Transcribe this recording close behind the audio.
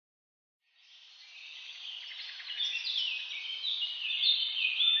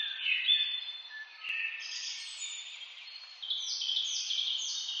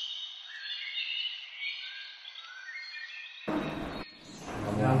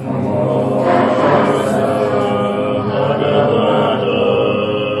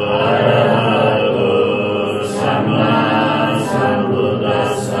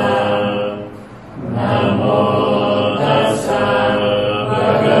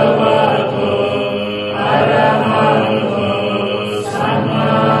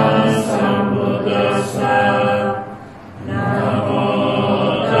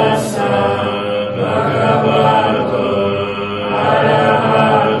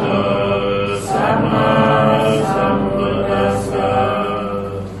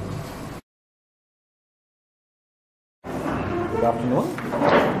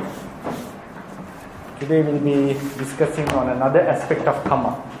today we'll be discussing on another aspect of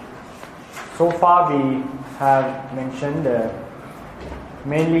Kamma. So far we have mentioned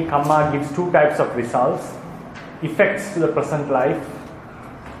mainly Kamma gives two types of results: effects to the present life,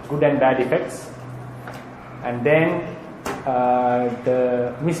 good and bad effects, and then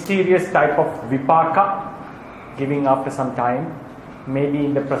the mysterious type of vipaka, giving after some time, maybe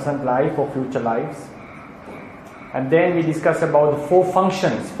in the present life or future lives. And then we discuss about the four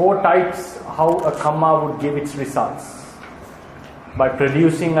functions, four types, how a Kamma would give its results. By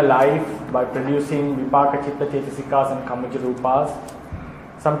producing a life, by producing vipaka, chitta, chetasikas and kammaja rupas,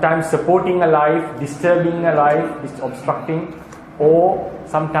 sometimes supporting a life, disturbing a life, obstructing, or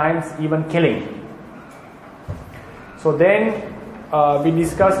sometimes even killing. So then we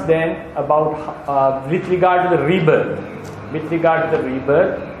discussed then about with regard to the rebirth. With regard to the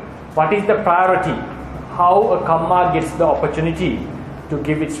rebirth, what is the priority? How a Kamma gets the opportunity to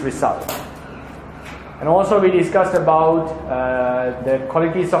give its result. And also we discussed about the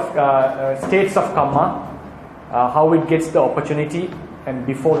qualities of states of Kamma, how it gets the opportunity, and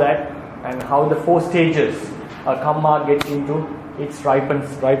before that, and how the four stages a Kamma gets into its ripened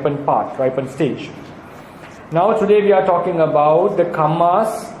stage. Now today we are talking about the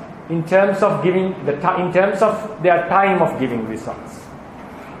Kammas in terms of giving in terms of their time of giving results.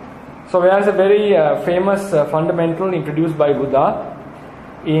 So there is a very famous fundamental introduced by Buddha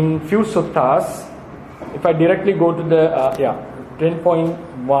in few suttas. If I directly go to the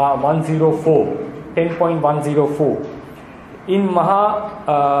 10.104 in Maha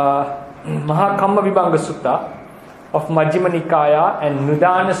Kamma Vibhanga Sutta of Majjhima Nikaya and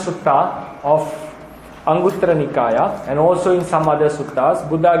Nudana Sutta of Anguttara Nikaya, and also in some other suttas,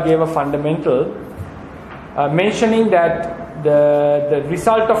 Buddha gave a fundamental mentioning that the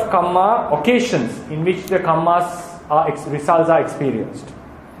result of Kamma, occasions in which the Kammas results are experienced.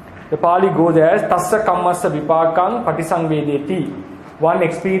 The Pali goes as Tassa Kammassa Vipakang Patisangvedeti. One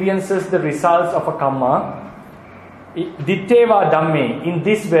experiences the results of a Kamma Ditteva Dhamme, in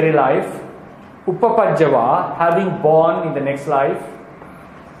this very life, Upapajjava, having born in the next life,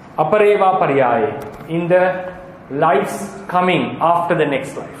 Apareva Paryaye, in the lives coming after the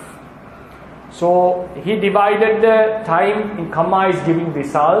next life. So he divided the time in Kamma is giving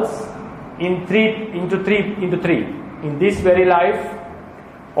results into three. In this very life,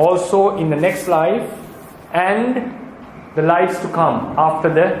 also in the next life, and the lives to come after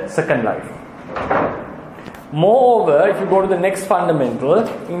the second life. Moreover, if you go to the next fundamental,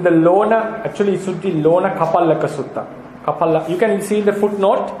 in the Lona, actually it should be Lona Kapallaka Sutta. Kapalla, you can see the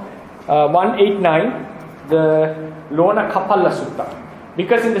footnote 189, the Lona Kapalla Sutta.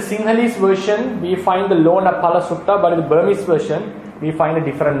 Because in the Sinhalese version we find the Lona Pala Sutta, but in the Burmese version we find a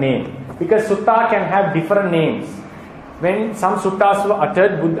different name. Because Sutta can have different names. When some suttas were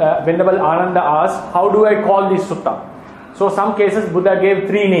uttered, Venerable Ananda asked, how do I call this sutta? So some cases Buddha gave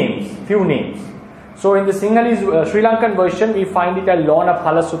few names. So in the Sinhalese Sri Lankan version we find it as Lona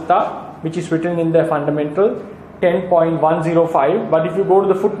Pala Sutta, which is written in the fundamental 10.105. But if you go to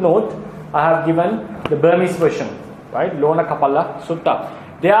the footnote, I have given the Burmese version, right? Lona Kapalla Sutta.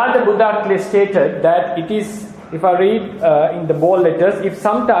 There the Buddha clearly stated that it is, if I read in the bold letters, if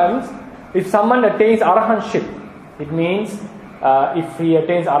someone attains arahantship, it means if he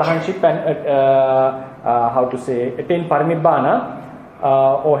attains arahantship and attain parinibbana,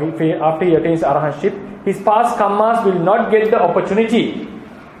 or after he attains arahantship, his past Kammas will not get the opportunity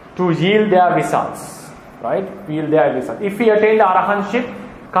to yield their results, right? Yield their results. If he attains the arahantship,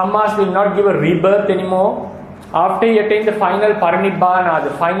 Kammas will not give a rebirth anymore. After he attains the final parinibbana,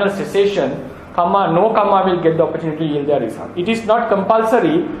 the final cessation, no Kamma will get the opportunity to yield their result. It is not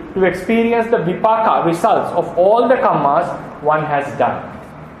compulsory to experience the vipaka results of all the Kammas one has done.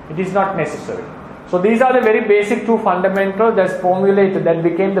 It is not necessary. So these are the very basic two fundamentals that's formulated, that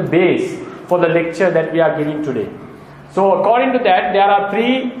became the base for the lecture that we are giving today. So according to that, there are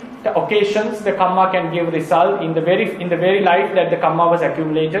three occasions the Kamma can give result in the very life that the Kamma was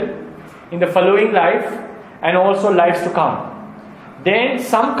accumulated, in the following life, and also lives to come. Then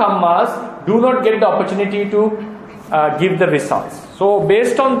some Kammas do not get the opportunity to give the results. So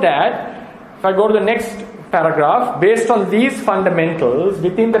based on that, if I go to the next paragraph, based on these fundamentals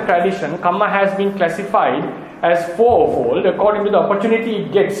within the tradition, Kamma has been classified as fourfold according to the opportunity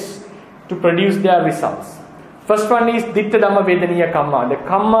it gets to produce their results. First one is Ditta Dhamma Vedaniya Kamma, the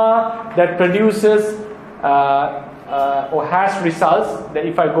Kamma that produces or has results, that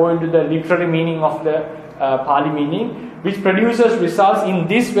if I go into the literary meaning of the Pali meaning, which produces results in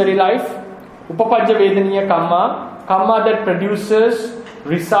this very life. Upapajja Vedaniya Kamma, Kamma that produces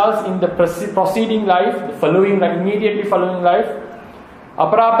results in the preceding life, the following life, immediately following life.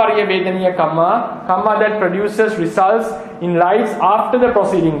 Aparaparya Vedaniya Kamma, Kamma that produces results in lives after the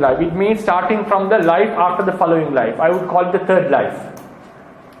preceding life. It means starting from the life after the following life. I would call it the third life.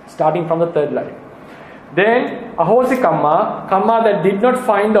 Starting from the third life. Then Ahosi Kamma, Kamma that did not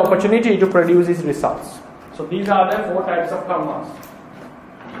find the opportunity to produce its results. So these are the 4 types of Kammas.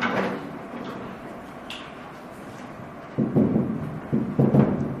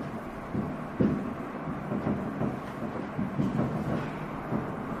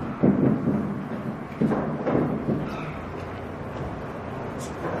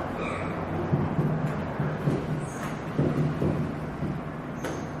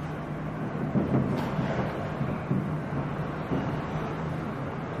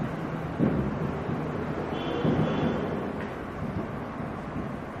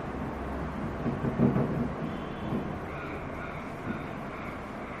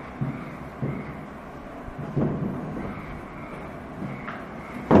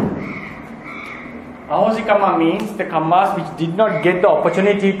 Ahosi Kamma means the Kammas which did not get the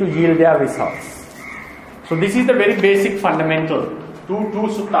opportunity to yield their results. So this is the very basic fundamental. Two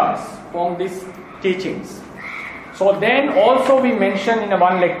suttas form these teachings. So then also we mentioned in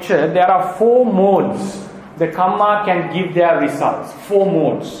one lecture there are 4 modes the Kamma can give their results. 4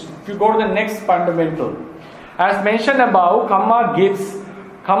 modes. If you go to the next fundamental. As mentioned above,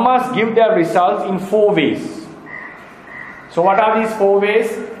 Kammas give their results in 4 ways. So what are these 4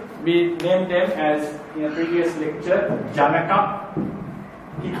 ways? We named them as in a previous lecture, Janaka,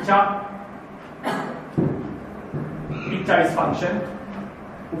 Kiccha. Kiccha is function,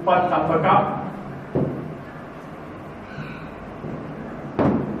 Upatambaka,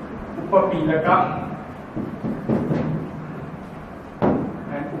 Upapilaka,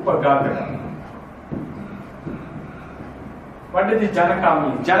 and Upagataka. What does this Janaka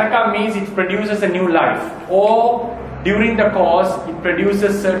mean? Janaka means it produces a new life, or during the course it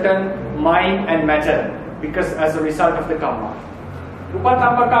produces certain mind and matter because as a result of the Kamma.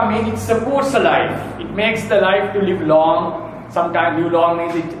 Upatambaka means it supports a life. It makes the life to live long. Sometimes live long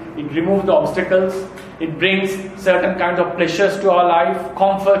means it removes the obstacles. It brings certain kinds of pleasures to our life,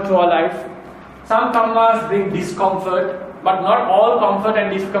 comfort to our life. Some Kammas bring discomfort, but not all comfort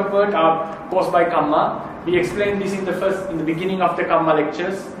and discomfort are caused by Kamma. We explained this in the beginning of the Kamma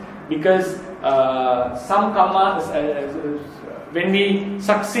lectures, because some Kammas, when we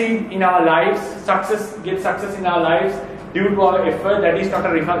succeed in our lives, get success in our lives due to our effort, that is not a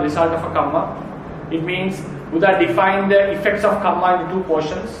result of a Kamma. It means Buddha defined the effects of Kamma into 2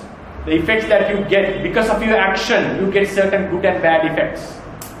 portions. The effects that you get because of your action, you get certain good and bad effects,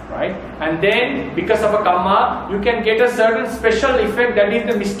 right? And then because of a Kamma, you can get a certain special effect, that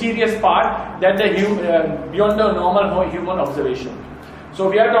is the mysterious part that beyond the normal human observation. So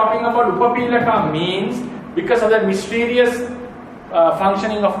we are talking about Upapilaka means because of the mysterious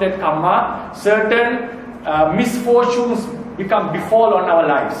functioning of that Kamma, certain misfortunes befall on our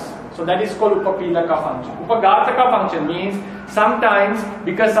lives. So that is called Upapilaka function. Upagataka function means sometimes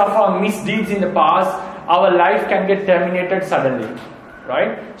because of our misdeeds in the past, our life can get terminated suddenly.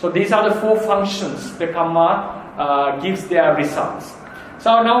 Right? So these are the 4 functions the Kamma gives their results.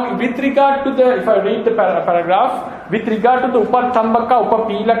 So now with regard to the, if I read the paragraph, with regard to the Upatambaka,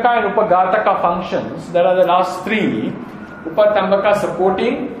 Upapilaka and Upagataka functions, there are the last 3. Upatambaka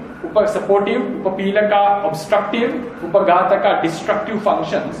supportive, Upapilaka obstructive, Upagataka destructive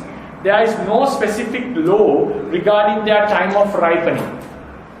functions. There is no specific law regarding their time of ripening.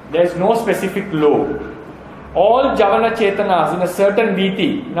 There is no specific law. All Javana Chetanas in a certain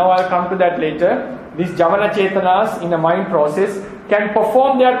viti, now I will come to that later, these Javana Chetanas in the mind process can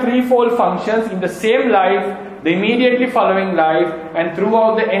perform their 3-fold functions in the same life, the immediately following life, and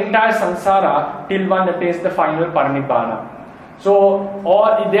throughout the entire samsara till one attains the final parinibbana. So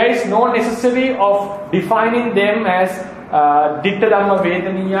there is no necessity of defining them as Ditta Dhamma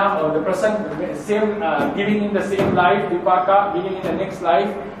Vedaniya or the present same giving in the same life, Vipaka, giving in the next life,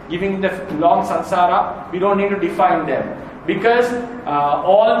 giving in the long samsara. We don't need to define them because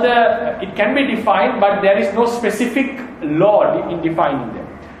it can be defined, but there is no specific law in defining them.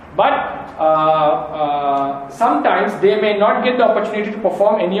 But sometimes they may not get the opportunity to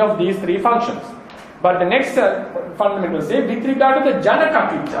perform any of these 3 functions. But the next fundamental say, with regard to the Janaka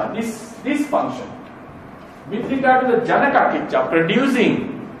Kiccha, this function, with regard to the Janaka Kiccha,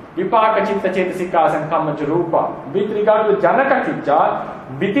 producing Vipaka Chitta Chetasikas and Kamma Rupa, with regard to the Janaka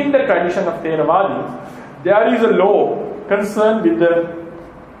Kiccha, within the tradition of Theravadis, there is a law concerned with the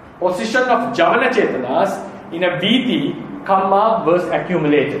position of Javana Chetanas. In a Viti, Kamma was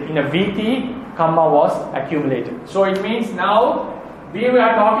accumulated. In a Viti, Kamma was accumulated. So it means now we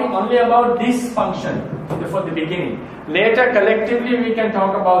are talking only about this function for the beginning. Later, collectively, we can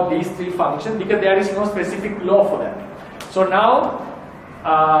talk about these three functions because there is no specific law for that. So now,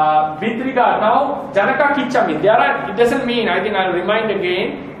 with regard now, Janaka Kichami, it doesn't mean, I think I'll remind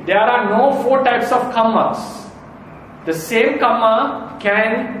again, there are no 4 types of kammas. The same kamma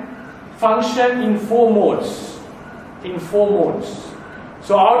can function in 4 modes.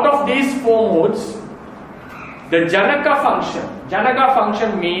 So out of these 4 modes, the Janaka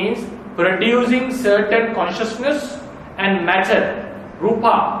function means producing certain consciousness and matter,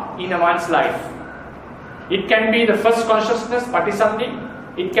 rupa, in one's life. It can be the first consciousness, patisandhi.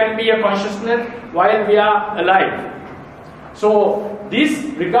 It can be a consciousness while we are alive. So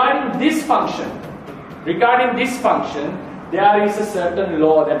regarding this function, there is a certain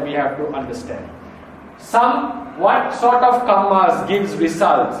law that we have to understand. What sort of kammas gives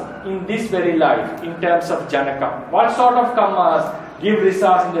results in this very life in terms of Janaka? What sort of kammas give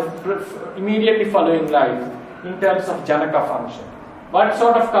results in the immediately following life in terms of Janaka function? What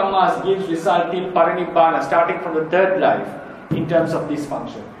sort of kammas gives result in Parinibbana starting from the 3rd life in terms of this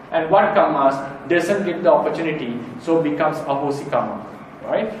function? And what kammas doesn't give the opportunity, so becomes ahosi kamma,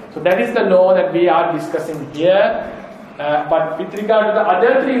 right? So that is the law that we are discussing here. But with regard to the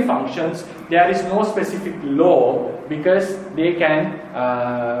other 3 functions, there is no specific law because they can,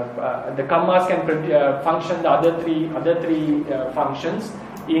 the kammas can function the other three functions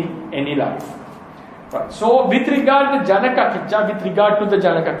in any life. Right. So with regard to the Janaka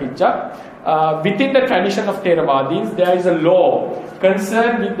Kichcha, within the tradition of Theravadins, there is a law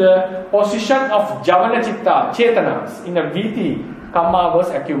concerned with the position of Javana Chitta, Chetanas, in a Viti kamma was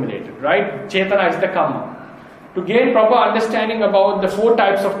accumulated, right? Chetana is the kamma. To gain proper understanding about the 4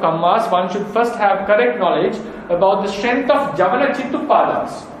 types of kammas, one should first have correct knowledge about the strength of Javana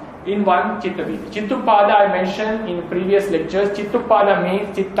Chittupadas in one Chitta Viti. Chittupada I mentioned in previous lectures. Chittupada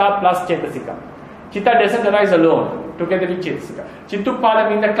means Chitta plus Chetasika. Chitta doesn't arise alone, together with Chetasika. Chittupada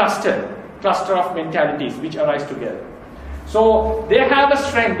means the cluster of mentalities which arise together. So they have a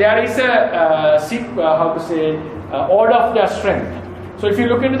strength. There is a order of their strength. So if you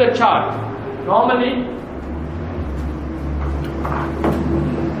look into the chart, normally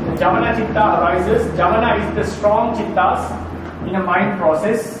the Javana Chitta arises. Javana is the strong Chittas in a mind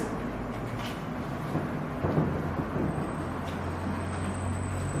process.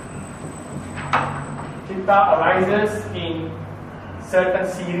 Chitta arises in certain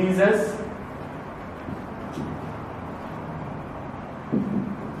series.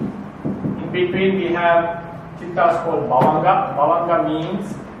 In between we have Chittas called Bhavanga. Bhavanga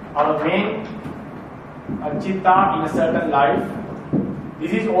means our main Chitta in a certain life.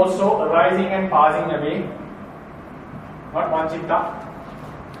 This is also arising and passing away, not one Chitta.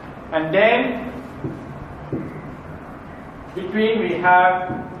 And then between we have,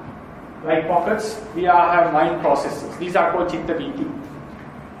 like pockets, we have mind processes. These are called Chitta Viti.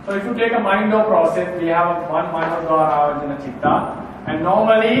 So if you take a mind process, we have one Manodvara in a Chitta, and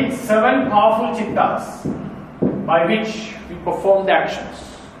normally 7 powerful Chittas by which we perform the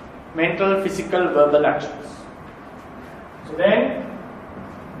actions, mental, physical, verbal actions. So then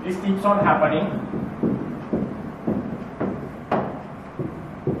this keeps on happening.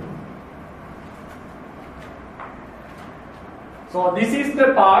 So this is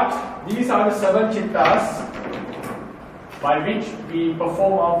the part, these are the 7 Chittas by which we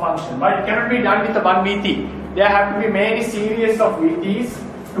perform our function. But it cannot be done with the one Viti. There have to be many series of Vitis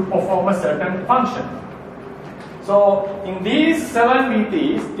to perform a certain function. So in these 7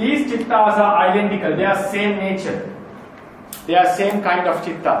 Vitis, these Chittas are identical, they are same nature. They are same kind of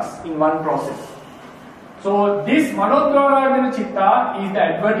Chittas in one process. So this Manodvara Chitta is the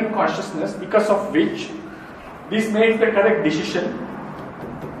adverting consciousness because of which this makes the correct decision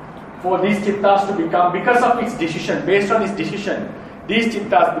for these Chittas to become, because of its decision, based on its decision, these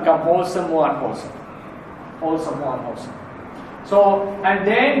Chittas become wholesome or unwholesome. Wholesome or unwholesome. So, and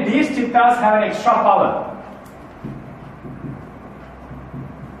then these Chittas have an extra power.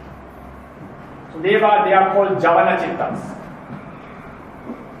 So they are called Javana Chittas.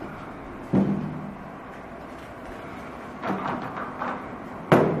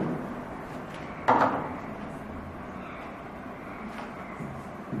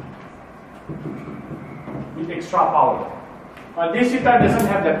 With extra power. This Chitta doesn't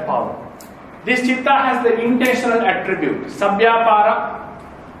have that power. This Chitta has the intentional attribute. Sabhyapara,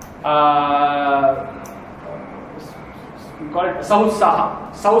 we call it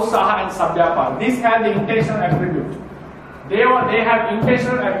Sautsaha and Sabhyapara. These have the intentional attribute. They have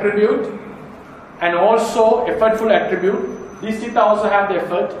intentional attribute and also effortful attribute. These Chitta also have the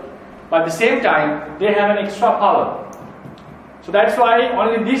effort, but at the same time they have an extra power. So that's why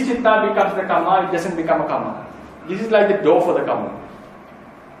only this chitta becomes the Kamma, it doesn't become a Kamma. This is like the door for the Kamma.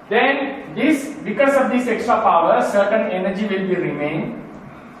 Then this, because of this extra power, certain energy will be remain.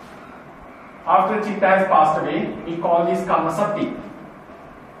 After chitta has passed away, we call this Kamma Sati.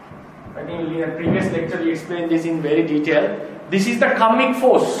 I think in the previous lecture we explained this in very detail. This is the kammic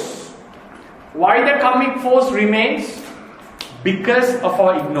force. Why the kammic force remains? Because of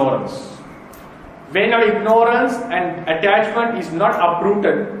our ignorance. When our ignorance and attachment is not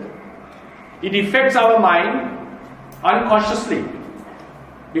uprooted, it affects our mind unconsciously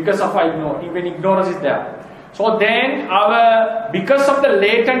because of our ignorance, when ignorance is there. So then because of the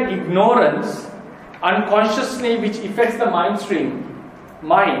latent ignorance unconsciously which affects the mind,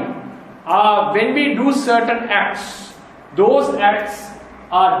 when we do certain acts, those acts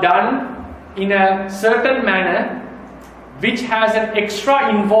are done in a certain manner which has an extra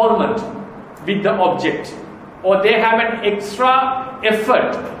involvement with the object, or they have an extra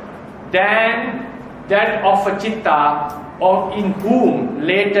effort than that of a chitta or in whom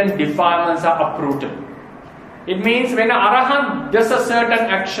latent defilements are uprooted. It means when an arahant does a certain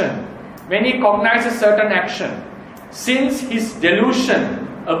action, when he cognizes certain action, since his delusion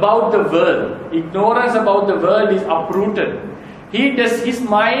about the world, ignorance about the world is uprooted, his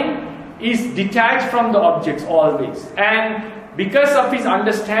mind is detached from the objects always, and because of his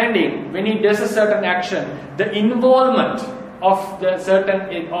understanding, when he does a certain action, the involvement of the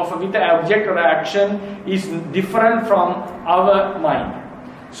with the object or action is different from our mind.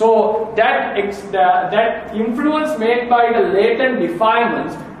 So that influence made by the latent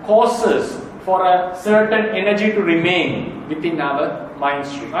defilements causes for a certain energy to remain within our mind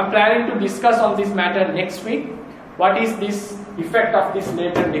stream. I am planning to discuss on this matter next week. What is this effect of these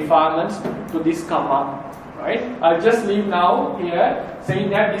latent defilements to this Kamma? Right? I'll just leave now here saying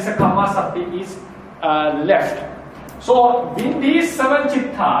that this Kamma Sati is left. So with these 7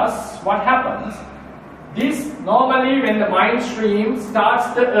 chittas, what happens? This normally when the mind stream starts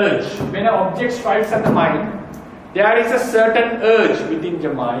the urge, when an object strikes at the mind, there is a certain urge within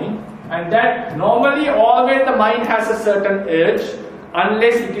the mind, and that normally always the mind has a certain urge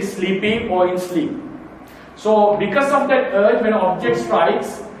unless it is sleeping or in sleep. So because of that urge, when an object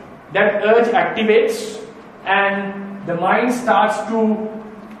strikes, that urge activates and the mind starts to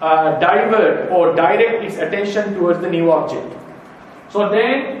divert or direct its attention towards the new object. So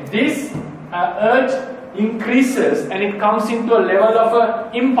then this urge increases and it comes into a level of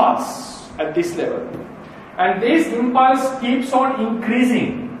an impulse at this level. And this impulse keeps on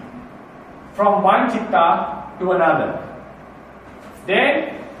increasing from one chitta to another.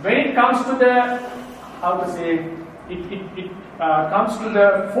 Then when it comes to the, it comes to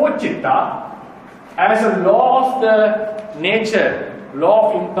the 4th chitta, as a law of the nature,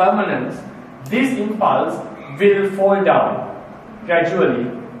 law of impermanence, this impulse will fall down gradually,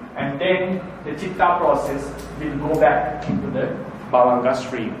 and then the chitta process will go back into the bhavanga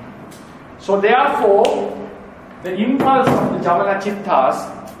stream. So therefore, the impulse of the Javana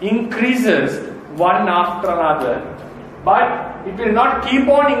chittas increases one after another, but it will not keep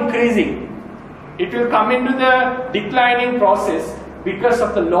on increasing. It will come into the declining process because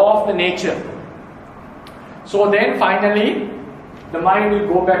of the law of the nature. So then finally, the mind will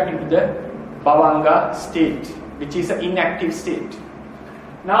go back into the bhavanga state, which is an inactive state.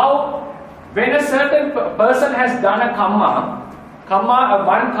 Now, when a certain person has done a kamma,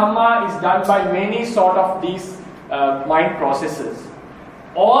 one kamma is done by many sort of these mind processes.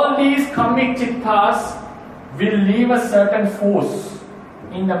 All these kammic chittas will leave a certain force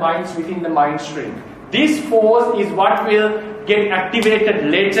in the minds within the mind stream. This force is what will get activated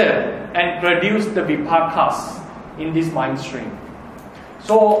later and produce the vipakas in this mind stream.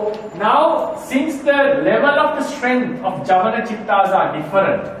 So now, since the level of the strength of Javana chittas are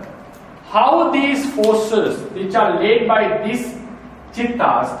different, how these forces which are laid by these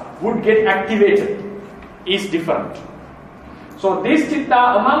chittas would get activated is different. So this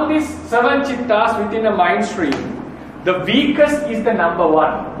chitta, among these 7 chittas within the mind stream, the weakest is the number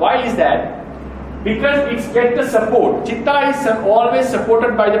 1. Why is that? Because it gets the support. Chitta is always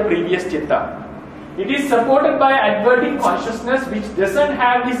supported by the previous chitta. It is supported by adverting consciousness which doesn't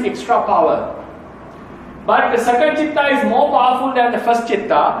have this extra power. But the second chitta is more powerful than the first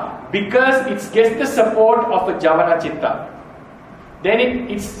chitta because it gets the support of a Javana chitta. Then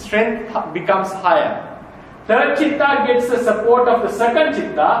its strength becomes higher. Third chitta gets the support of the second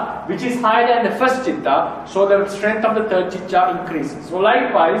chitta, which is higher than the first chitta, so the strength of the third chitta increases. So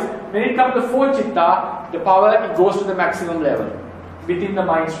likewise, when it comes to fourth chitta, the power goes to the maximum level within the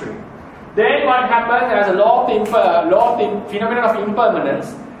mind stream. Then what happens, as a law of the phenomenon of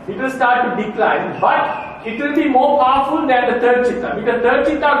impermanence, it will start to decline, but it will be more powerful than the third chitta, because third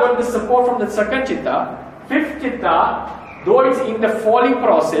chitta got the support from the second chitta. Fifth chitta, though it's in the falling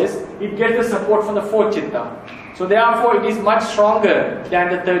process, it gets the support from the fourth chitta. So therefore it is much stronger than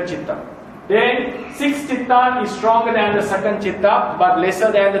the third chitta. Then sixth chitta is stronger than the second chitta, but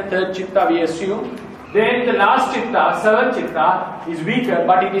lesser than the third chitta, we assume. Then the last chitta, seventh chitta, is weaker,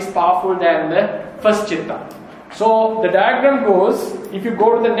 but it is powerful than the first chitta. So the diagram goes, if you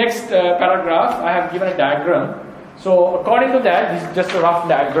go to the next paragraph, I have given a diagram. So according to that, this is just a rough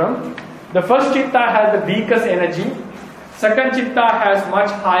diagram. The first chitta has the weakest energy. Second chitta has much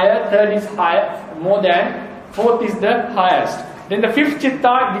higher. Third is higher, more than. Fourth is the highest. Then the fifth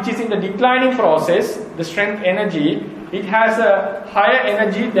chitta, which is in the declining process, the strength energy, it has a higher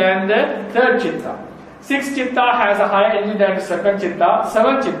energy than the third chitta. Sixth chitta has a higher energy than the second chitta.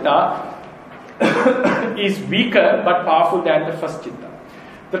 Seventh chitta is weaker but powerful than the first chitta.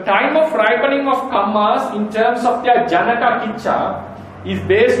 The time of ripening of kammas in terms of their janaka kiccha is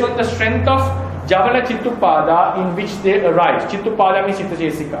based on the strength of javana chittupada in which they arise. Chittupada means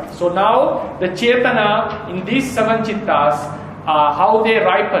chittachesika. So now the chetana in these seven chittas, how they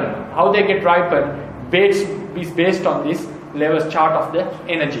ripen, how they get ripened, is based on this levels chart of the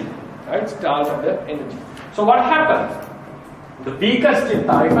energy. Right? Chart of the energy. So what happens? The weakest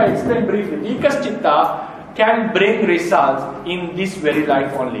chitta, if I explain briefly, weakest chitta can bring results in this very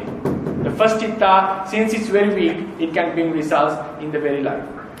life only. The first chitta, since it's very weak, it can bring results in the very life.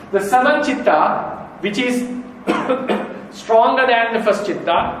 The seventh chitta, which is stronger than the first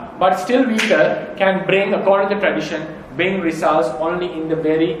chitta, but still weaker, can bring, according to tradition, bring results only in the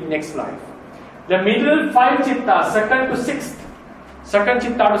very next life. The middle five chittas, second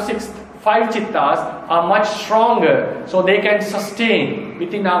chitta to sixth, five chittas are much stronger, so they can sustain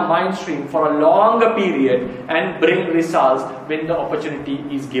within our mind stream for a longer period and bring results when the opportunity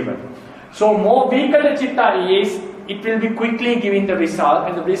is given. So more weaker the chitta is, it will be quickly giving the result,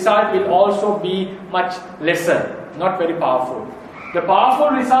 and the result will also be much lesser, not very powerful. The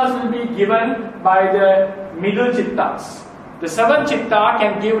powerful results will be given by the middle chittas. The seventh chitta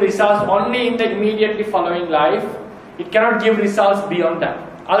can give results only in the immediately following life. It cannot give results beyond that.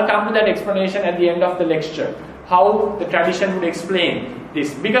 I'll come to that explanation at the end of the lecture, how the tradition would explain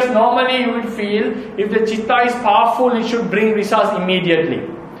this. Because normally you would feel if the chitta is powerful, it should bring results immediately.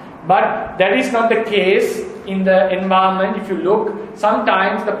 But that is not the case in the environment. If you look,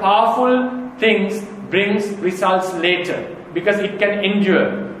 sometimes the powerful things brings results later because it can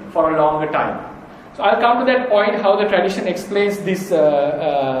endure for a longer time. So I'll come to that point, how the tradition explains this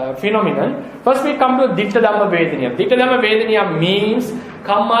phenomenon. First we come to Ditta Dhamma Vedaniya. Ditta Dhamma Vedaniya means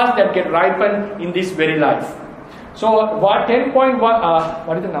kammas that get ripened in this very life. So what 10.1,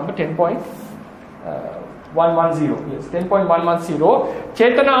 what is the number? 10.110. Yes, 10.110.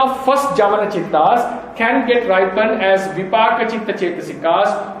 Chetana of first Javana Chittas can get ripened as Vipaka Chitta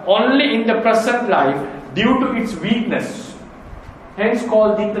Chetasikas only in the present life due to its weakness. Hence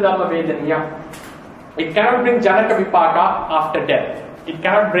called Ditta Dhamma Vedaniya. It cannot bring Janaka Vipaka after death. It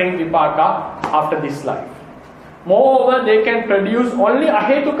cannot bring Vipaka after this life. Moreover, they can produce only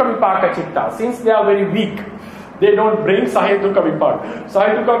Ahetuka Vipaka Chitta. Since they are very weak, they don't bring Sahetuka Vipaka.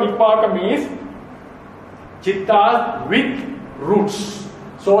 Sahetuka Vipaka means Chittas with roots.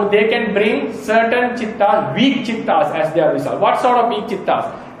 So they can bring certain Chittas, weak Chittas as their result. What sort of weak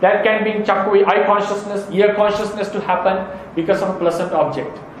Chittas? That can be Chakku, eye consciousness, ear consciousness to happen because of a pleasant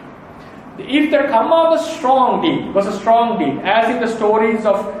object. If the Kamma was a strong deed, as in the stories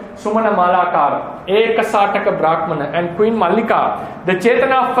of Sumana Malakara, Ekasataka Brahmana and Queen Mallika, the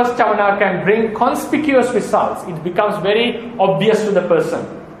Chetana of first Chavana can bring conspicuous results. It becomes very obvious to the person.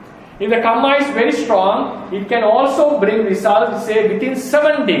 If the Kamma is very strong, it can also bring results, say within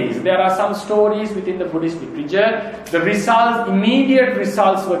 7 days. There are some stories within the Buddhist literature, the results, immediate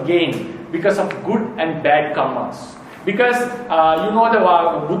results were gained because of good and bad Kammas. Because you know the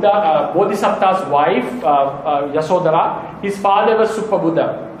Buddha, Bodhisattva's wife, Yasodhara, his father was Super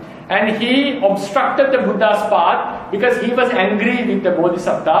Buddha. And he obstructed the Buddha's path because he was angry with the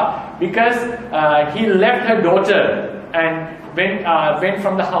Bodhisattva because he left her daughter and went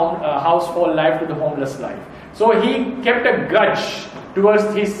from the household life to the homeless life. So he kept a grudge towards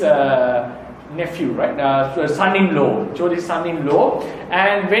his nephew, right? Son-in-law, Chodi's son-in-law.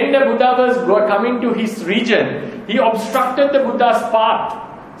 And when the Buddha was coming to his region, he obstructed the Buddha's path,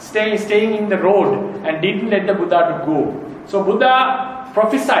 staying in the road and didn't let the Buddha to go. So Buddha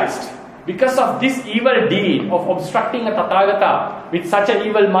prophesied, because of this evil deed of obstructing a Tathagata with such an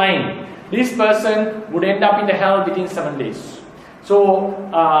evil mind, this person would end up in the hell within 7 days. So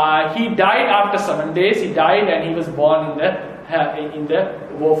he died after 7 days. He died and he was born in the in the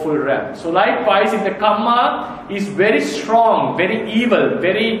woeful realm. So likewise, if the Kamma is very strong, very evil,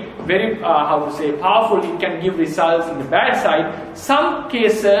 very powerful, it can give results in the bad side. Some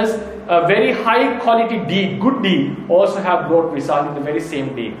cases, a very high quality deed, good deed, also have brought result in the very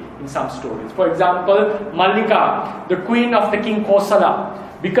same deed in some stories. For example, Mallika, the queen of the king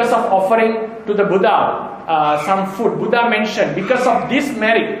Kosala, because of offering to the Buddha some food, Buddha mentioned, because of this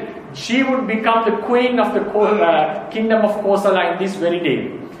merit, she would become the queen of the kingdom of Kosala in this very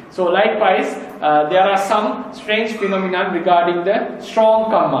day. So likewise, there are some strange phenomena regarding the strong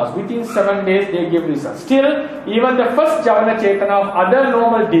Kammas. Within 7 days they give results. Still, even the first Javana Chetana of other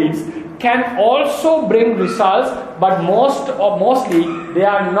normal deeds can also bring results, but mostly they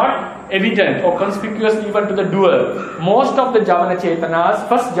are not evident or conspicuous even to the doer. Most of the Javana Chetanas,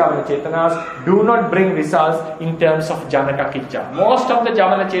 first Javana Chetanas, do not bring results in terms of Janaka Kicca. Most of the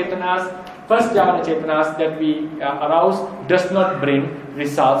Javana Chetanas, first Javana Chetanas that we arouse, does not bring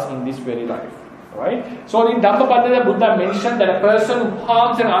results in this very life. Right? So in Dhammapada, Buddha mentioned that a person who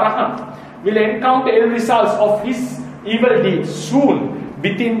harms an Arahant will encounter ill results of his evil deeds soon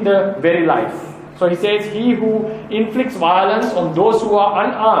within the very life. So he says, he who inflicts violence on those who are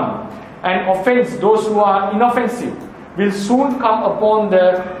unarmed and offends those who are inoffensive will soon come upon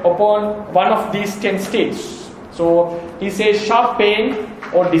one of these 10 states. So he says sharp pain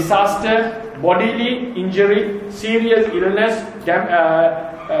or disaster, bodily injury, serious illness,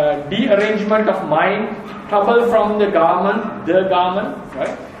 dearrangement of mind, trouble from the garment,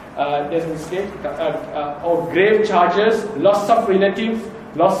 right? There's a mistake, or grave charges, loss of relatives,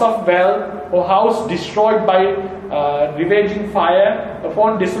 loss of wealth, or house destroyed by ravaging fire,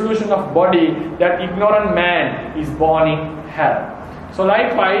 upon dissolution of body, that ignorant man is born in hell. So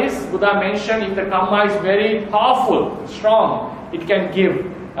likewise, Buddha mentioned, if the Kamma is very powerful, strong, it can give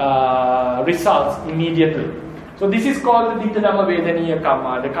results immediately. So this is called the Dittadhamma Vedaniya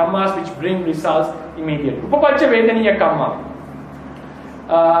Kamma, the Kammas which bring results immediately. Upapacha Vedaniya Kamma.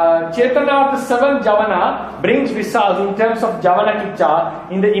 Chetana of the 7th Javana brings results in terms of Javana Kicca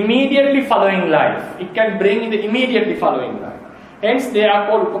in the immediately following life. It can bring in the immediately following life. Hence they are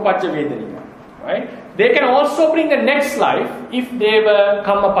called Upapacha Vedaniya. Right? They can also bring the next life if they were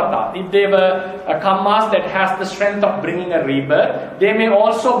Kammapata. If they were Kammas that has the strength of bringing a rebirth, they may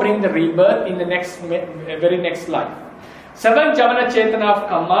also bring the rebirth in the very next life. 7th Javana Chetana of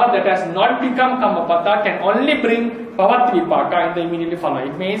Kamma that has not become Kammapata can only bring Pavattvipaka in the immediately following.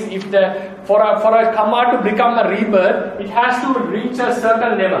 It means if for a Kamma to become a rebirth, it has to reach a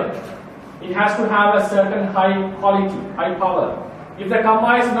certain level. It has to have a certain high quality, high power. If the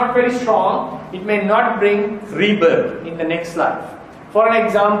Kamma is not very strong, it may not bring rebirth in the next life. For an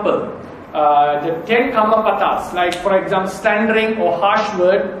example, the 10 Kammapatas, like for example slandering or harsh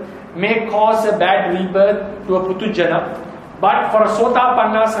word, may cause a bad rebirth to a Putujana. But for a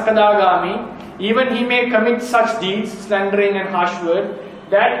Sotapanna Sakadagami, even he may commit such deeds, slandering and harsh word,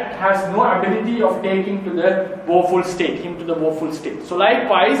 that has no ability of taking to the woeful state, him to the woeful state. So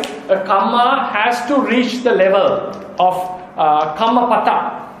likewise, a Kamma has to reach the level of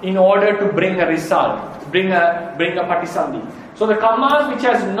Kammapata in order to bring a result, bring a Patisandhi. So the Kammas which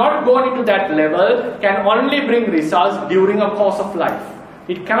has not gone into that level can only bring results during a course of life.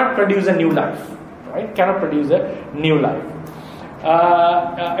 It cannot produce a new life, right? Cannot produce a new life.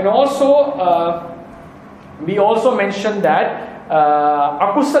 And also, we also mentioned that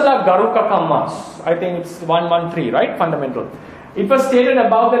Akusala Garuka Kammas, I think it's 113, right? Fundamental. It was stated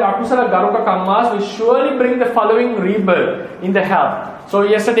above that Akusala Garuka Kammas will surely bring the following rebirth in the health. So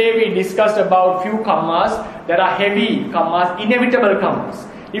yesterday we discussed about few Kammas that are heavy Kammas, inevitable Kammas.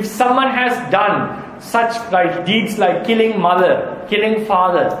 If someone has done such deeds like killing mother, killing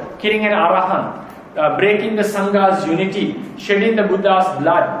father, killing an Arahant, breaking the Sangha's unity, shedding the Buddha's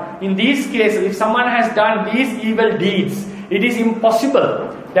blood, in these cases, if someone has done these evil deeds, it is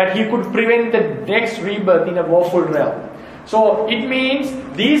impossible that he could prevent the next rebirth in a woeful realm. So it means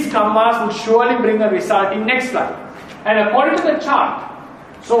these Kammas would surely bring a result in next life. And according to the chart,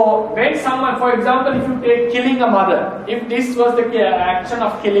 so when someone, for example, if you take killing a mother, if this was the action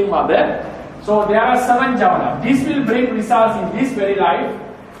of killing mother, so there are 7 Javana. This will bring results in this very life.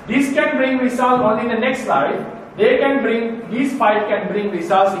 This can bring results only in the next life. These 5 can bring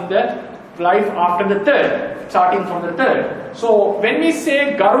results in the life after the 3rd, starting from the 3rd. So when we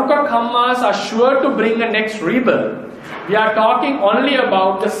say Garuka Kammas are sure to bring a next rebirth, we are talking only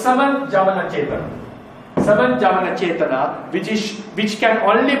about the 7th Javana Chetana. 7th Javana Chetana, which can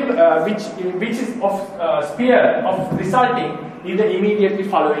only which is of sphere of resulting in the immediately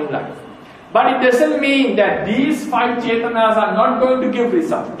following life. But it doesn't mean that these 5 Chetanas are not going to give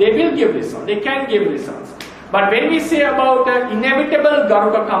results. They will give results. They can give results. But when we say about an inevitable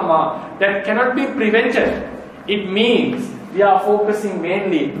Garuka Kamma that cannot be prevented, it means we are focusing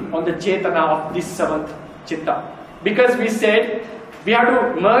mainly on the Chetana of this seventh Chitta. Because we said we have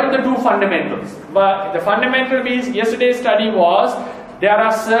to merge the two fundamentals. But the fundamental means yesterday's study was there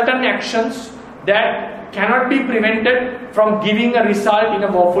are certain actions that cannot be prevented from giving a result in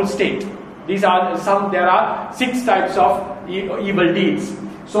a woeful state. These are there are 6 types of evil deeds.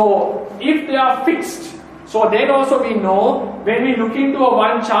 So if they are fixed, so then also we know when we look into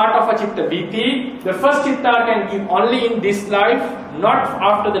one chart of a Chitta Viti, the first Chitta can give only in this life, not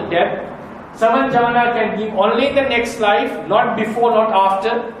after the death. 7th Jhana can give only in the next life, not before, not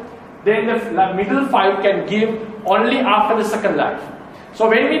after. Then the middle 5 can give only after the second life. So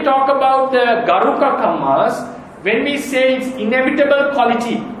when we talk about the Garuka Kammas, when we say it's inevitable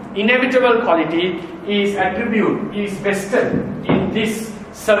quality is attribute, is vested in this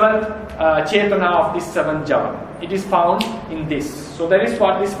 7th Chetana of this 7th Jhana. It is found in this. So that is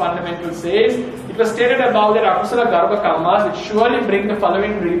what this fundamental says. It was stated above that Akusala Garuka Kammas would surely bring the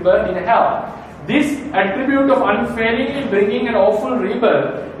following rebirth in hell. This attribute of unfailingly bringing an awful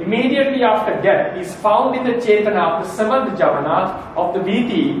rebirth immediately after death is found in the Chetana of the 7th Jhana of the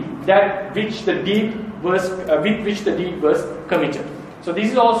Viti that with which the deed was committed. So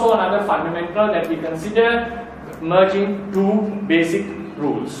this is also another fundamental that we consider merging two basic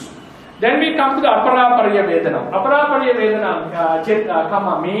rules. Then we come to the Aparapariya Vedana. Aparapariya Vedana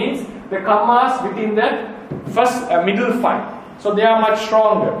Kamma means the Kammas within the first middle 5. So they are much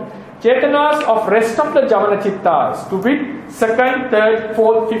stronger. Chetanas of rest of the Javana Chittas, to which 2nd, 3rd,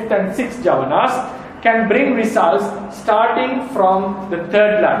 4th, 5th and 6th Javanas can bring results starting from the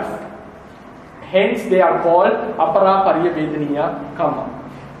 3rd life. Hence they are called Aparapariya Vedaniya Kamma.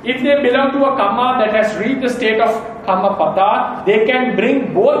 If they belong to a Kamma that has reached the state of Kamma Pata, they can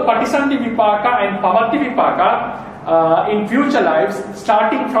bring both Patisandhi Vipaka and Pavati Vipaka in future lives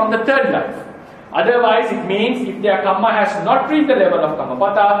starting from the 3rd life. Otherwise, it means if their Kamma has not reached the level of Kamma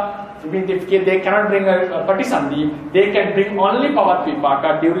Pata, it means if they cannot bring a Patisandhi, they can bring only Pavati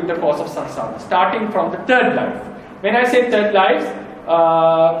Vipaka during the course of samsara, starting from the 3rd life. When I say 3rd life,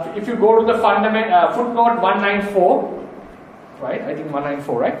 if you go to the footnote 194, right? I think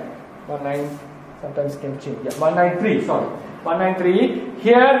 194, right? 19 sometimes can change. Yeah, 193. Sorry, 193.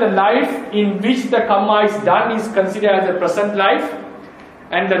 Here, the life in which the Kamma is done is considered as the present life,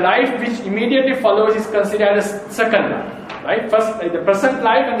 and the life which immediately follows is considered as second life. Right? First, the present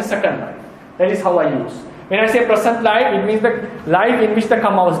life and the second life. That is how I use. When I say present life, it means the life in which the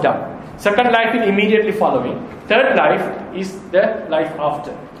Kamma was done. Second life is immediately following. 3rd life is the life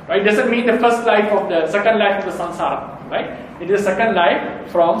after. Right? Doesn't mean the first life of the second life of the samsara. Right? It is second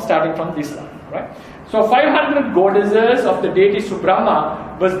life starting from this life. Right? So 500 goddesses of the deity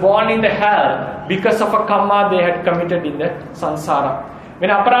Subrahma was born in the hell because of a Kamma they had committed in the samsara. When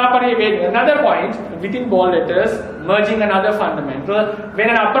Aparapariya Vedaniya, another point within bold letters, merging another fundamental, when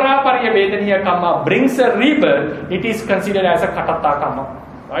an Aparapariya Vedaniya Kamma brings a rebirth, it is considered as a Katatta Kamma.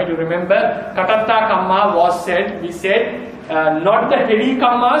 Right? You remember, Katatta Kamma was said, we said, not the heavy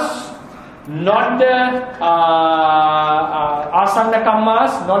Kammas, not the Asanna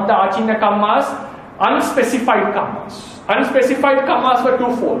Kammas, not the Achinna Kammas, unspecified Kammas. Unspecified Kammas were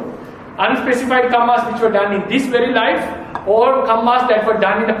twofold. Unspecified Kammas which were done in this very life, or Kammas that were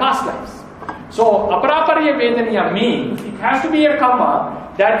done in the past lives. So, Aparapariya Vedaniya means it has to be a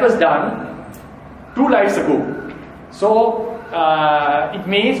Kamma that was done 2 lives ago. So, it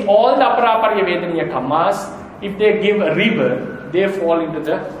means all the Aparapariya Vedaniya Kammas, if they give a rebirth, they fall into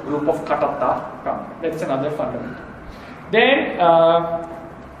the group of Katatta Kamma. That's another fundamental. Then,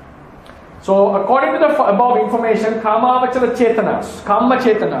 so according to the above information, Kamavachara Chetanas, Kamma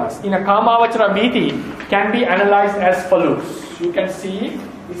Chetanas in a Kamavachara Viti can be analyzed as follows. You can see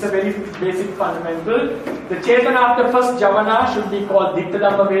it's a very basic fundamental. The Chetana of the first Javana should be called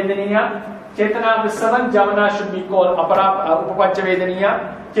Dittadhamma Vedaniya. Chetana of the 7th Javana should be called Upapacha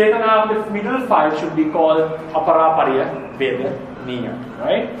Vedaniya. Chetana of the middle 5 should be called Aparapariya Vedaniya.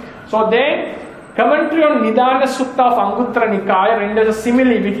 Right? So then, commentary on Nidana Sutta of Anguttara Nikaya renders a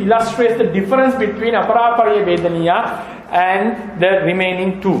simile which illustrates the difference between Aparapariya Vedaniya and the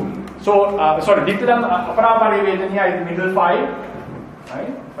remaining 2. So, Dittadhamma Aparapariya Vedaniya is the middle 5. Right?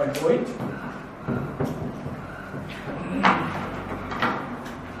 If I do it.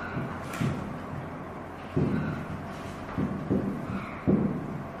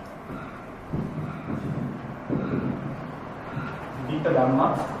 Dhamma,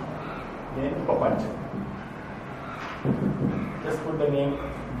 then Upapancha. Just put the name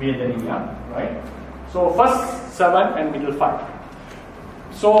Vedaniya, right? So first 7 and middle 5.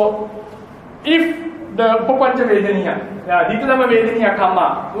 So if the Upapancha Vedaniya, Ditulama Vedaniya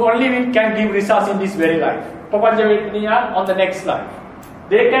Kamma, only we can give results in this very life. Upapancha Vedaniya on the next life.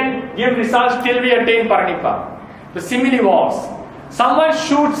 They can give results till we attain Paranibbana. The simile was, someone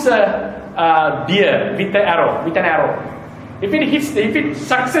shoots a deer with an arrow. If it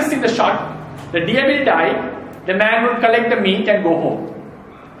success in the shot, the deer will die, the man will collect the meat and go home.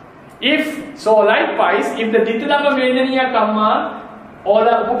 Likewise, if the Ditulama Vedaniya Kamma or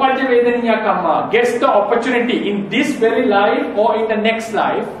the Upapancha Vedaniya Kamma gets the opportunity in this very life or in the next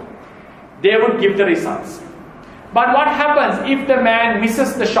life, they would give the results. But what happens if the man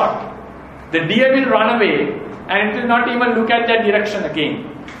misses the shot? The deer will run away and it will not even look at that direction again.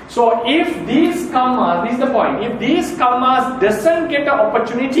 So if these kammas, this is the point, if these kammas doesn't get an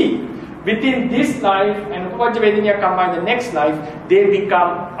opportunity within this life and Upapancha Vedaniya Kamma in the next life, they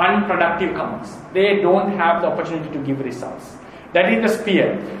become unproductive kammas. They don't have the opportunity to give results. That is the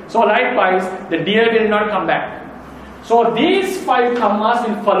spear. So likewise, the deer will not come back. So these 5 kammas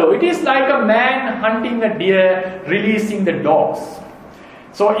will follow. It is like a man hunting a deer, releasing the dogs.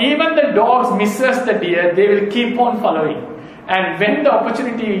 So even the dogs misses the deer, they will keep on following. And when the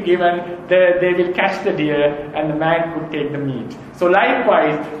opportunity is given, they will catch the deer and the man could take the meat. So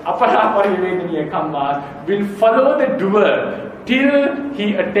likewise, Apara Parivedaniya Kammas will follow the doer till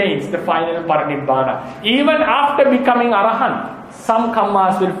he attains the final Paranibbana. Even after becoming Arahant, some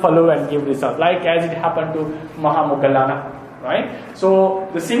kammas will follow and give results, like as it happened to Mahamoggallana. Right? So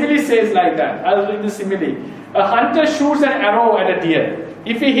the simile says like that. I'll read the simile. A hunter shoots an arrow at a deer.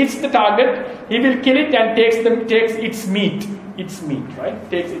 If he hits the target, he will kill it and takes its meat. Right?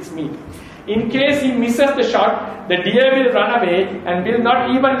 Takes its meat. In case he misses the shot, the deer will run away and will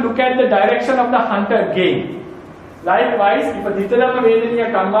not even look at the direction of the hunter again. Likewise, if a Ditulama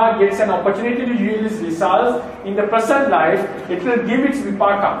Vedaniya Kamma gets an opportunity to yield its results in the present life, it will give its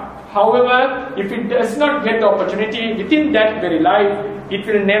vipaka. However, if it does not get the opportunity within that very life, it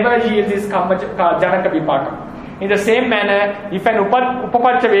will never yield this Janaka vipaka. In the same manner, if an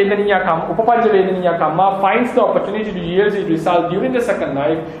Upapancha Vedaniya Kamma finds the opportunity to yield its result during the second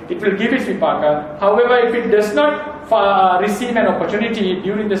life, it will give its vipaka. However, if it does not receive an opportunity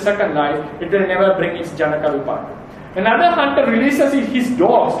during the second life, it will never bring its Janaka vipaka. Another hunter releases his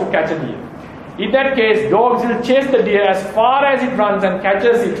dogs to catch a deer. In that case, dogs will chase the deer as far as it runs and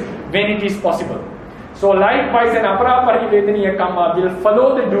catches it when it is possible. So likewise, an Apara Parivedaniya Kamma will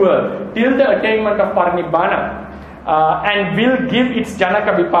follow the doer till the attainment of Paranibbana and will give its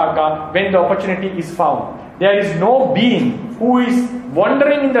Janaka Vipaka when the opportunity is found. There is no being who is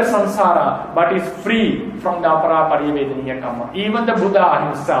wandering in the samsara but is free from the Apara Parivedaniya Kamma. Even the Buddha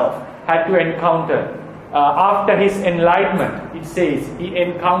himself had to encounter, after his enlightenment, it says, he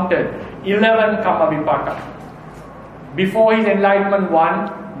encountered 11 Kamma Vipaka. Before his enlightenment,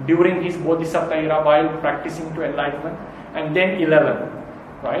 1, during his Bodhisattva era while practicing to enlightenment, and then 11,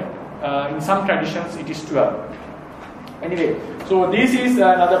 right? In some traditions it is 12. Anyway, so this is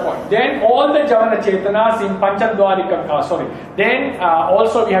another point. Then all the Javana Chetanas in Panchadwarika, then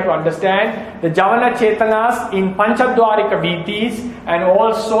also we have to understand the Javana Chetanas in Panchadwarika Vitis and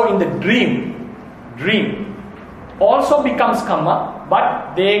also in the dream also becomes Kamma,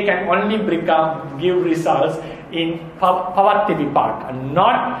 but they can only give results in Pavatti Vipaka,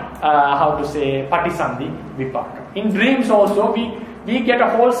 not Patisandhi Vipaka. In dreams also we get a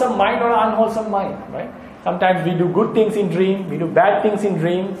wholesome mind or unwholesome mind, right? Sometimes we do good things in dream, we do bad things in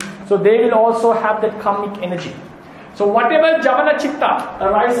dream. So they will also have that kammic energy. So whatever Javana Chitta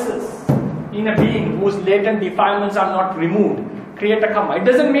arises in a being whose latent defilements are not removed, create a Kamma. It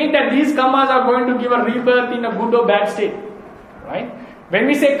doesn't mean that these Kammas are going to give a rebirth in a good or bad state. Right? When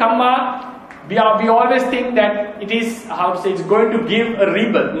we say Kamma, we always think that it is, it's going to give a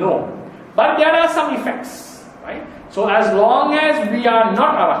rebirth. No. But there are some effects. Right? So as long as we are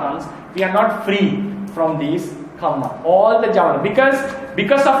not Arahants, we are not free from these Kamma. All the Javana.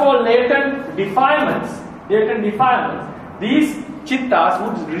 Because of our latent defilements, these Chittas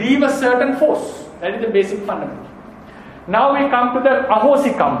would leave a certain force. That is the basic fundamental. Now we come to the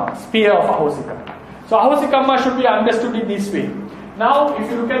Ahosi Kamma, sphere of Ahosi Kamma. So Ahosi Kamma should be understood in this way. Now if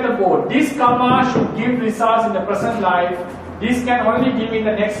you look at the board, this Kamma should give results in the present life, this can only give in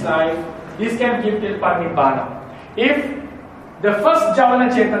the next life, this can give till Parinibbana. If the first Javana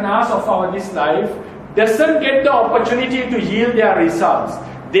Chetanas of this life doesn't get the opportunity to yield their results,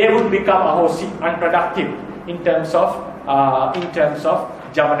 they would become Ahosi, unproductive in terms of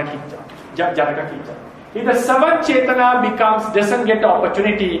Janaka Kitta. If the seventh Chetana doesn't get the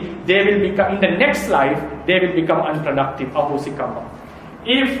opportunity, they will become, in the next life, they will become unproductive, Ahosi Kamma.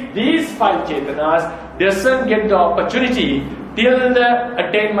 If these 5 Chetanas doesn't get the opportunity till the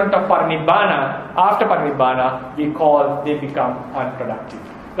attainment of parinibbana. After parinibbana, they become unproductive.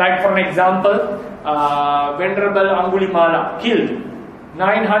 Like for an example, Venerable Angulimala killed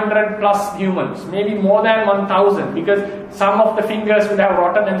 900 plus humans, maybe more than 1,000, because some of the fingers would have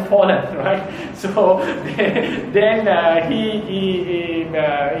rotten and fallen, right? So then he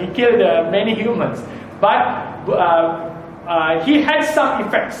killed many humans, but he had some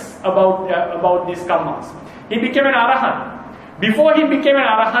effects about these kammas. He became an arahant. Before he became an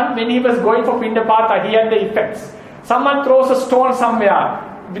arahant, when he was going for pindapata, he had the effects. Someone throws a stone somewhere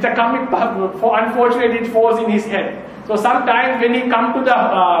with a kamma, unfortunately it falls in his head. So sometimes when he comes to the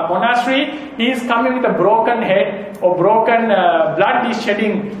monastery, he is coming with a broken head or broken blood is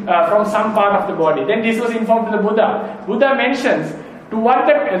shedding from some part of the body. Then this was informed to the Buddha. Buddha mentions to what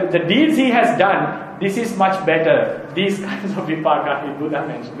the deeds he has done, this is much better. These kinds of vipaka, Buddha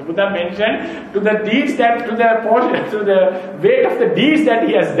mentioned. The Buddha mentioned to the deeds that, to the weight of the deeds that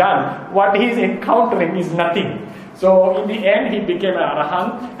he has done, what he is encountering is nothing. So in the end, he became an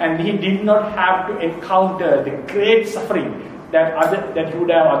arahant, and he did not have to encounter the great suffering that he would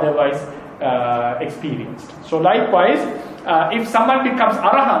have otherwise experienced. So likewise, if someone becomes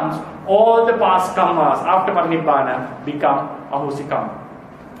arahant, all the past kammas after parinibbana become ahosi kamma.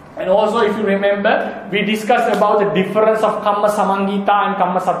 And also, if you remember, we discussed about the difference of kamma samangita and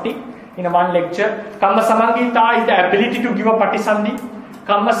kamma sati in one lecture. Kamma samangita is the ability to give a patisandhi.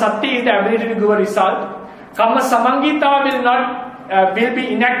 Kamma sati is the ability to give a result. Kamma samangita will be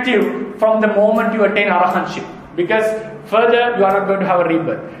inactive from the moment you attain arahantship, because further you are not going to have a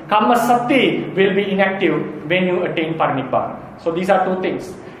rebirth. Kamma sati will be inactive when you attain parinibbana. So these are two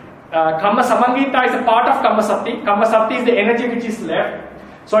things. Kamma samangita is a part of kamma sati. Kamma sati is the energy which is left.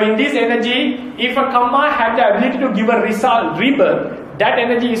 So in this energy, if a kamma had the ability to give a result, rebirth, that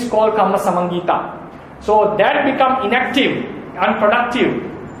energy is called kamma samangita. So that become inactive, unproductive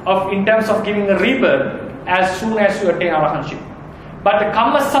in terms of giving a rebirth as soon as you attain arahantship. But the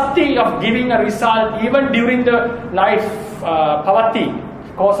kamma sati of giving a result even during the life, pavati,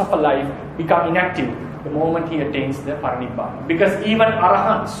 course of a life, become inactive the moment he attains the parinibbana. Because even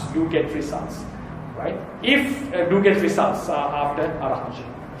arahants do get results, right? Do get results after arahantship.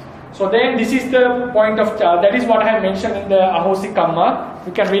 So then this is the point of, that is what I have mentioned in the ahosi kamma.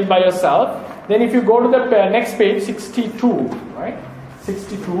 You can read by yourself. Then if you go to the next page, 62, right?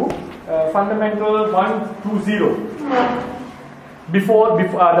 62, fundamental 120. Before the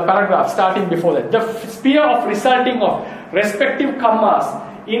paragraph, starting before that. The sphere of resulting of respective kammas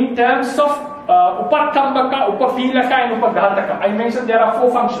in terms of upattambaka, upapilaka and upaghataka. I mentioned there are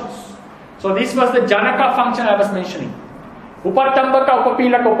 4 functions. So this was the janaka function I was mentioning. Upattambaka,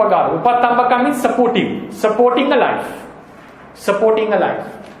 upapilaka, upaghataka. Upattambaka means supporting a life. Supporting a life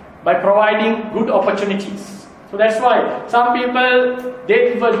by providing good opportunities. So that's why some people,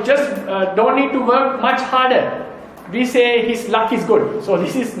 they just don't need to work much harder. We say his luck is good. So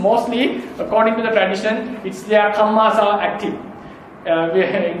this is mostly, according to the tradition, it's their kammas are active.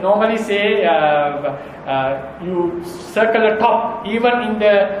 We normally say you circle a top, even in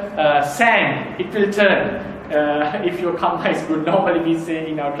the sand, it will turn. If your kamma is good, normally we say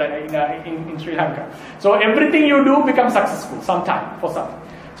in Sri Lanka. So everything you do becomes successful sometime, for some.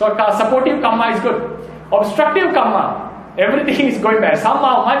 So supportive kamma is good. Obstructive kamma, everything is going bad.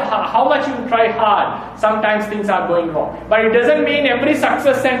 Somehow, how much you try hard, sometimes things are going wrong. But it doesn't mean every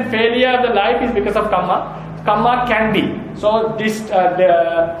success and failure of the life is because of kamma. Kamma can be. So this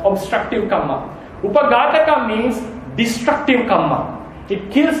the obstructive kamma. Upaghataka means destructive kamma. It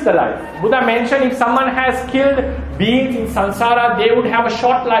kills the life. Buddha mentioned if someone has killed beings in samsara, they would have a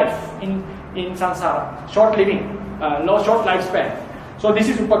short life in samsara, short living, short lifespan. So this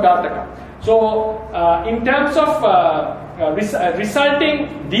is upaghataka. So in terms of resulting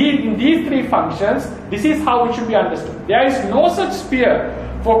in these 3 functions, this is how it should be understood. There is no such sphere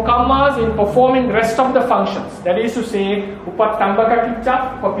for kammas in performing rest of the functions. That is to say, upattambaka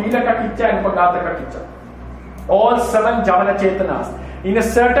kicca, upapilaka kicca and upaghataka kicca. All 7 javana chetanas in a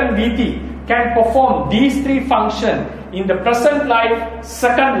certain viti can perform these 3 functions in the present life,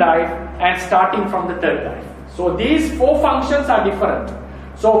 second life and starting from the third life. So these 4 functions are different.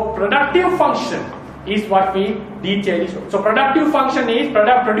 So productive function is what we detail. So productive function is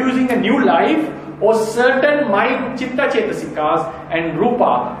producing a new life or certain mind, chitta, chetasikas and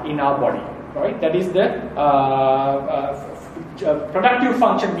rupa in our body. Right? That is the productive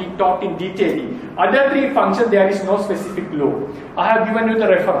function we talked in detail. Other 3 functions, there is no specific law. I have given you the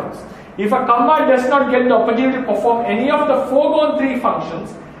reference. If a kamma does not get the opportunity to perform any of the foregone 3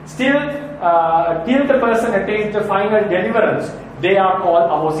 functions, still till the person attains the final deliverance, they are called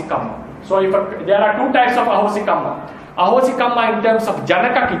ahosi kamma. So there are 2 types of ahosi kamma. Ahosi Kamma in terms of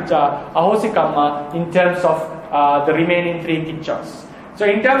Janaka Kiccha, Ahosi Kamma in terms of the remaining 3 Kicchas. So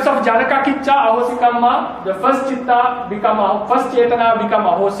in terms of Janaka Kiccha, Ahosi Kamma, the first Chetana become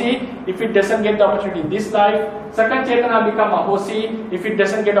Ahosi if it doesn't get the opportunity in this life. Second Chetana become Ahosi if it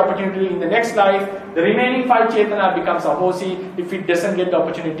doesn't get the opportunity in the next life. The remaining 5 Chetana becomes Ahosi if it doesn't get the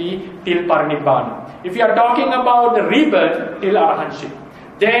opportunity till Parinibbana. If you are talking about the rebirth till Arahantship,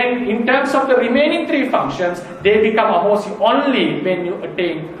 then in terms of the remaining 3 functions, they become Ahosi only when you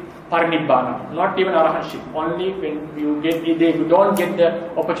attain Parinibbana, not even Arahantship, only when you don't get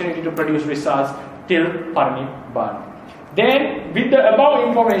the opportunity to produce results till Parinibbana. Then, with the above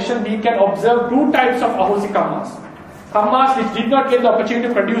information, we can observe 2 types of Ahosi Kammas. Kammas which did not get the opportunity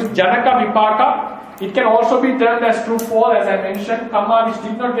to produce Janaka Vipaka. It can also be termed as true fall, as I mentioned. Kamma which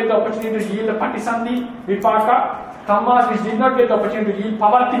did not get the opportunity to yield the Patisandhi Vipaka. Kammas which did not get the opportunity to yield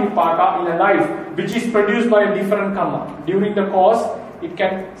Pavatti Vipaka in a life which is produced by a different Kamma. During the course,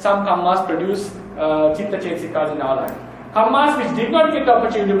 some Kammas produce Chitta Chesikas in our life. Kammas which did not get the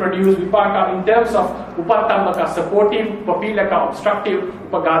opportunity to produce Vipaka in terms of Upattambaka, supportive, Papilaka, obstructive,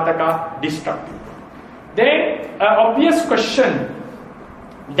 Upagataka, destructive. Then, an obvious question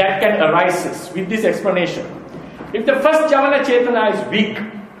that can arise with this explanation. If the first Javana Chetana is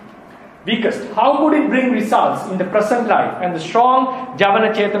weakest, how could it bring results in the present life and the strong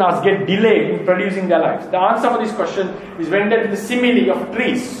Javana Chetanas get delayed in producing their lives? The answer for this question is rendered in the simile of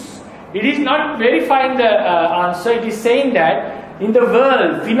trees. It is not verifying the answer, it is saying that in the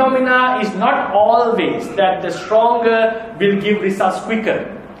world, phenomena is not always that the stronger will give results quicker.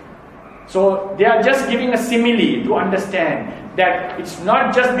 So they are just giving a simile to understand that it's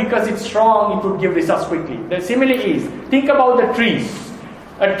not just because it's strong it would give results quickly. The simile is, think about the trees.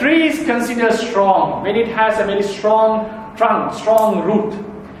 A tree is considered strong when it has a very strong trunk, strong root.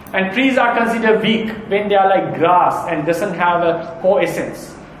 And trees are considered weak when they are like grass and doesn't have a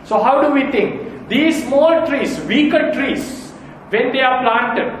coessence. So how do we think? These small trees, weaker trees, when they are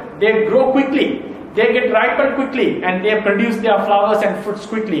planted, they grow quickly. They get ripened quickly and they produce their flowers and fruits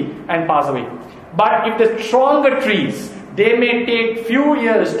quickly and pass away. But if the stronger trees, they may take few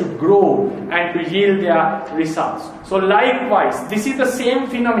years to grow and to yield their results. So likewise, this is the same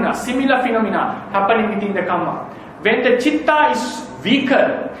phenomena, similar phenomena happening within the Kamma. When the Chitta is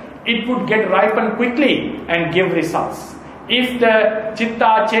weaker, it would get ripened quickly and give results. If the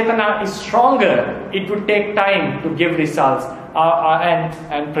Chitta Chetana is stronger, it would take time to give results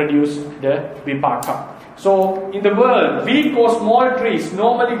and produce the Vipaka. So in the world, weak or small trees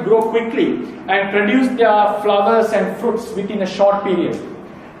normally grow quickly and produce their flowers and fruits within a short period.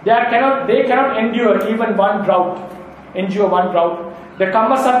 They cannot endure even one drought. The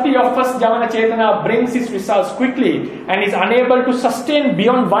Kamma Sati of first Javana Chetana brings its results quickly and is unable to sustain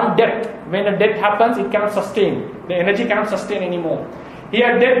beyond one death. When a death happens, it cannot sustain. The energy cannot sustain anymore.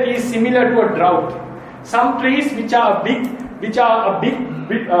 Here, death is similar to a drought. Some trees which are a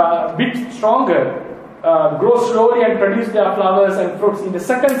bit stronger grow slowly and produce their flowers and fruits in the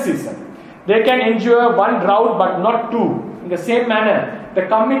second season. They can endure one drought but not 2. In the same manner, the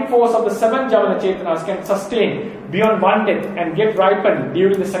coming force of the 7 Javana Chetanas can sustain beyond one death and get ripened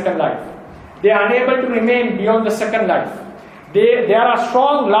during the second life. They are unable to remain beyond the second life. There are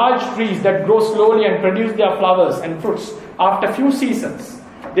strong, large trees that grow slowly and produce their flowers and fruits after few seasons.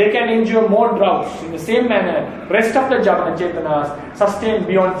 They can endure more droughts. In the same manner, rest of the Javana Chetanas sustain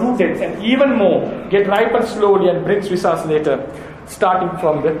beyond 2 deaths and even more get ripened slowly and brings results later, starting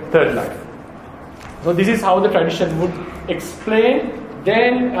from the third life. So this is how the tradition would explain.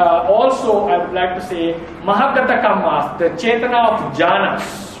 Then also I would like to say Mahagata Kammas, the Chetana of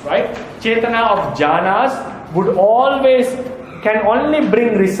Jhanas, right? Chetana of Jhanas can only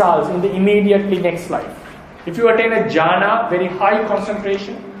bring results in the immediately next life. If you attain a jhana, very high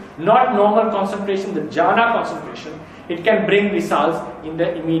concentration, not normal concentration, the jhana concentration, it can bring results in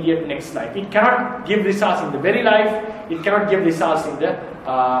the immediate next life. It cannot give results in the very life, it cannot give results in the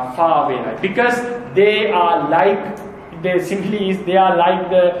far away life, because they are like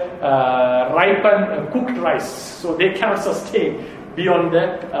the ripened cooked rice, so they cannot sustain beyond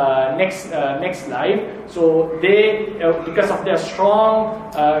the next life. So they, because of their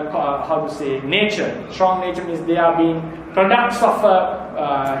strong, nature. Strong nature means they are being products of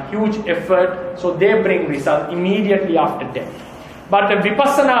a huge effort. So they bring result immediately after death. But the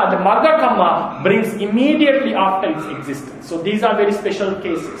Vipassana, the Magga Kamma, brings immediately after its existence. So these are very special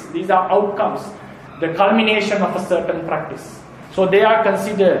cases. These are outcomes, the culmination of a certain practice. So they are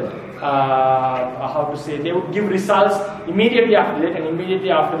considered. They would give results immediately after that and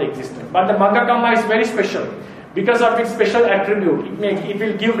immediately after the existence. But the Magga Kamma is very special because of its special attribute. It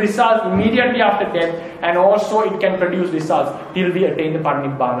will give results immediately after death, and also it can produce results till we attain the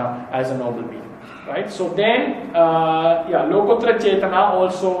Parinibbana as a noble being. Right? So then, Lokuttara Chetana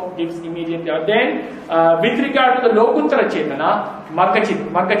also gives immediate. Then, with regard to the Lokuttara Chetana, Magga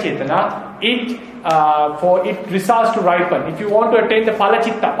Chetana, it results to ripen. If you want to attain the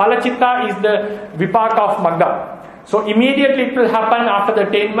Palachitta is the Vipaka of Magga. So immediately it will happen after the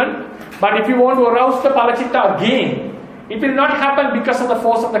attainment. But if you want to arouse the Palachitta again, it will not happen because of the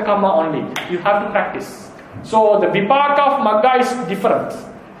force of the Kamma only. You have to practice. So the Vipaka of Magga is different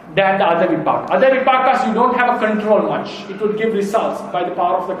than the other Vipaka. Other Vipakas you don't have a control much. It will give results by the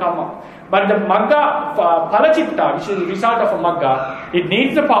power of the Kamma. But the Magga Palachitta, which is the result of a Magga, it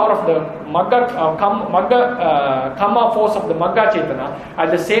needs the power of the Kamma force of the Magga Chetana. At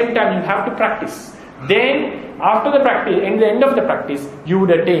the same time, you have to practice. Then, after the practice, in the end of the practice, you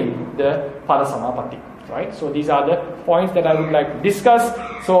would attain the Palasamapatti. Right? So these are the points that I would like to discuss.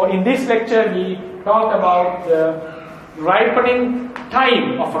 So in this lecture, we talked about the ripening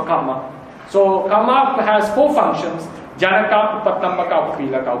time of a Kamma. So Kamma has 4 functions: Janaka, Upatambaka,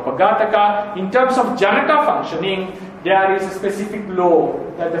 Upapilaka, Upagataka. In terms of Janaka functioning, there is a specific law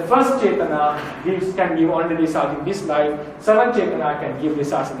that the first Chetana can give only result in this life, 7 Chetana can give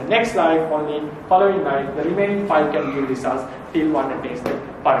results in the next life, only following life, the remaining 5 can give results till one attains the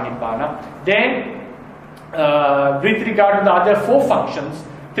Parinibbana. Then, with regard to the other 4 functions,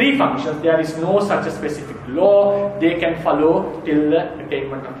 3 functions, there is no such a specific law. They can follow till the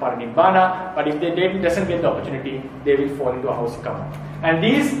attainment of Parinibbana, but if they doesn't get the opportunity, they will fall into a Ahosi Kamma. And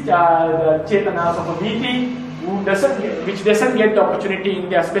these the Chetanas of a Viti, which doesn't get the opportunity in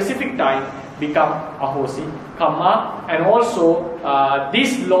their specific time, become Ahosi Kamma. And also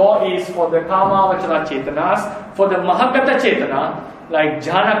this law is for the Kama Vachara Chetanas. For the Mahagata Chetana, like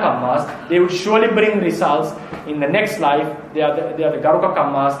Jhana Kammas, they would surely bring results in the next life. They are the Garuka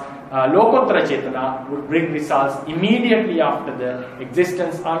Kammas. Lokuttara Chetana would bring results immediately after the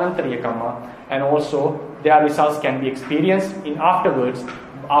existence Anantariya Kamma, and also their results can be experienced in afterwards,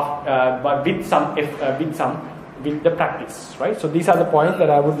 but with the practice, right? So these are the points that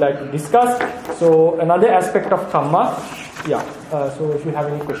I would like to discuss. So another aspect of Kamma, so if you have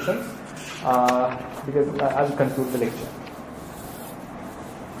any questions, because I will conclude the lecture.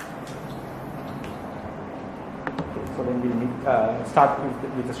 So then we'll start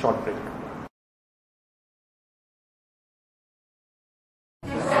with a short break.